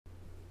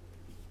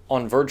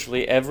On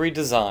virtually every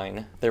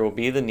design, there will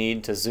be the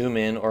need to zoom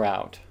in or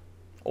out,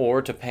 or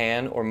to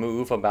pan or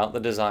move about the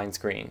design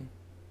screen.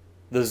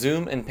 The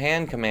zoom and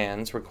pan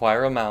commands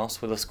require a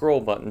mouse with a scroll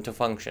button to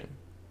function.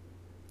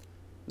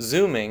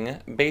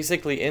 Zooming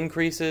basically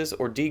increases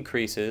or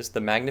decreases the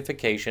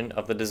magnification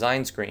of the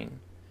design screen.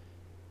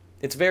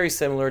 It's very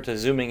similar to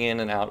zooming in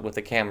and out with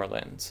a camera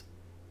lens.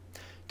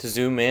 To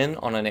zoom in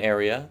on an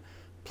area,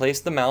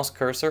 place the mouse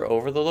cursor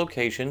over the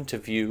location to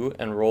view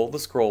and roll the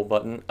scroll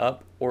button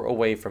up or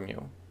away from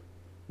you.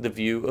 The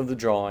view of the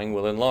drawing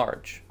will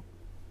enlarge.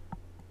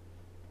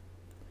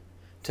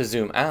 To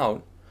zoom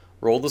out,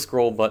 roll the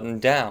scroll button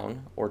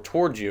down or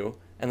towards you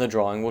and the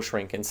drawing will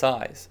shrink in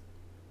size.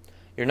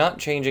 You're not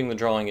changing the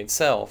drawing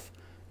itself,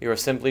 you are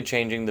simply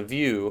changing the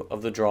view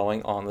of the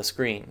drawing on the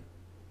screen.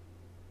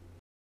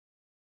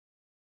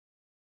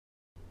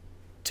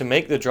 To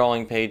make the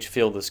drawing page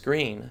fill the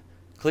screen,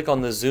 click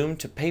on the Zoom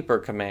to Paper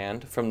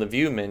command from the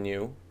View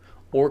menu,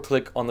 or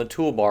click on the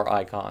toolbar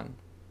icon.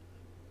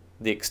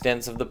 The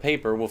extents of the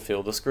paper will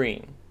fill the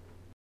screen.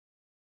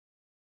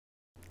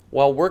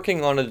 While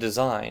working on a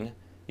design,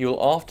 you will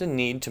often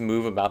need to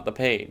move about the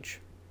page.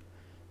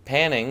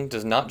 Panning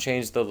does not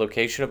change the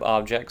location of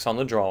objects on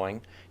the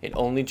drawing, it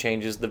only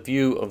changes the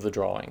view of the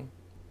drawing.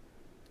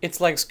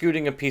 It's like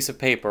scooting a piece of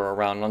paper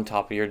around on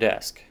top of your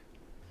desk.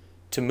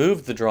 To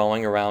move the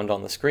drawing around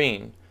on the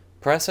screen,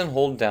 press and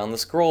hold down the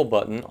scroll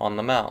button on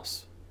the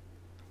mouse.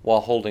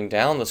 While holding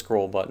down the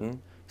scroll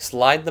button,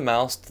 slide the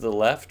mouse to the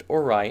left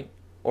or right,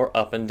 or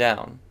up and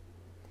down.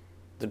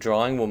 The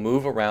drawing will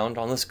move around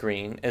on the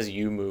screen as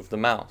you move the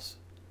mouse.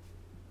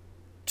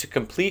 To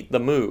complete the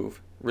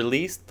move,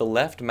 release the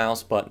left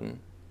mouse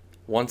button.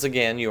 Once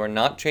again, you are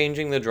not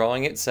changing the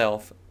drawing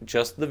itself,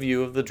 just the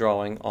view of the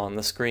drawing on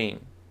the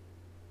screen.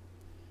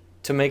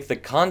 To make the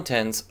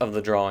contents of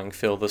the drawing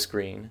fill the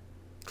screen,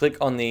 click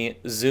on the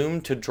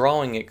Zoom to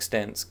Drawing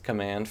Extents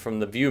command from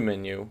the View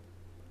menu,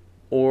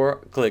 or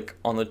click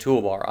on the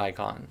toolbar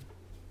icon.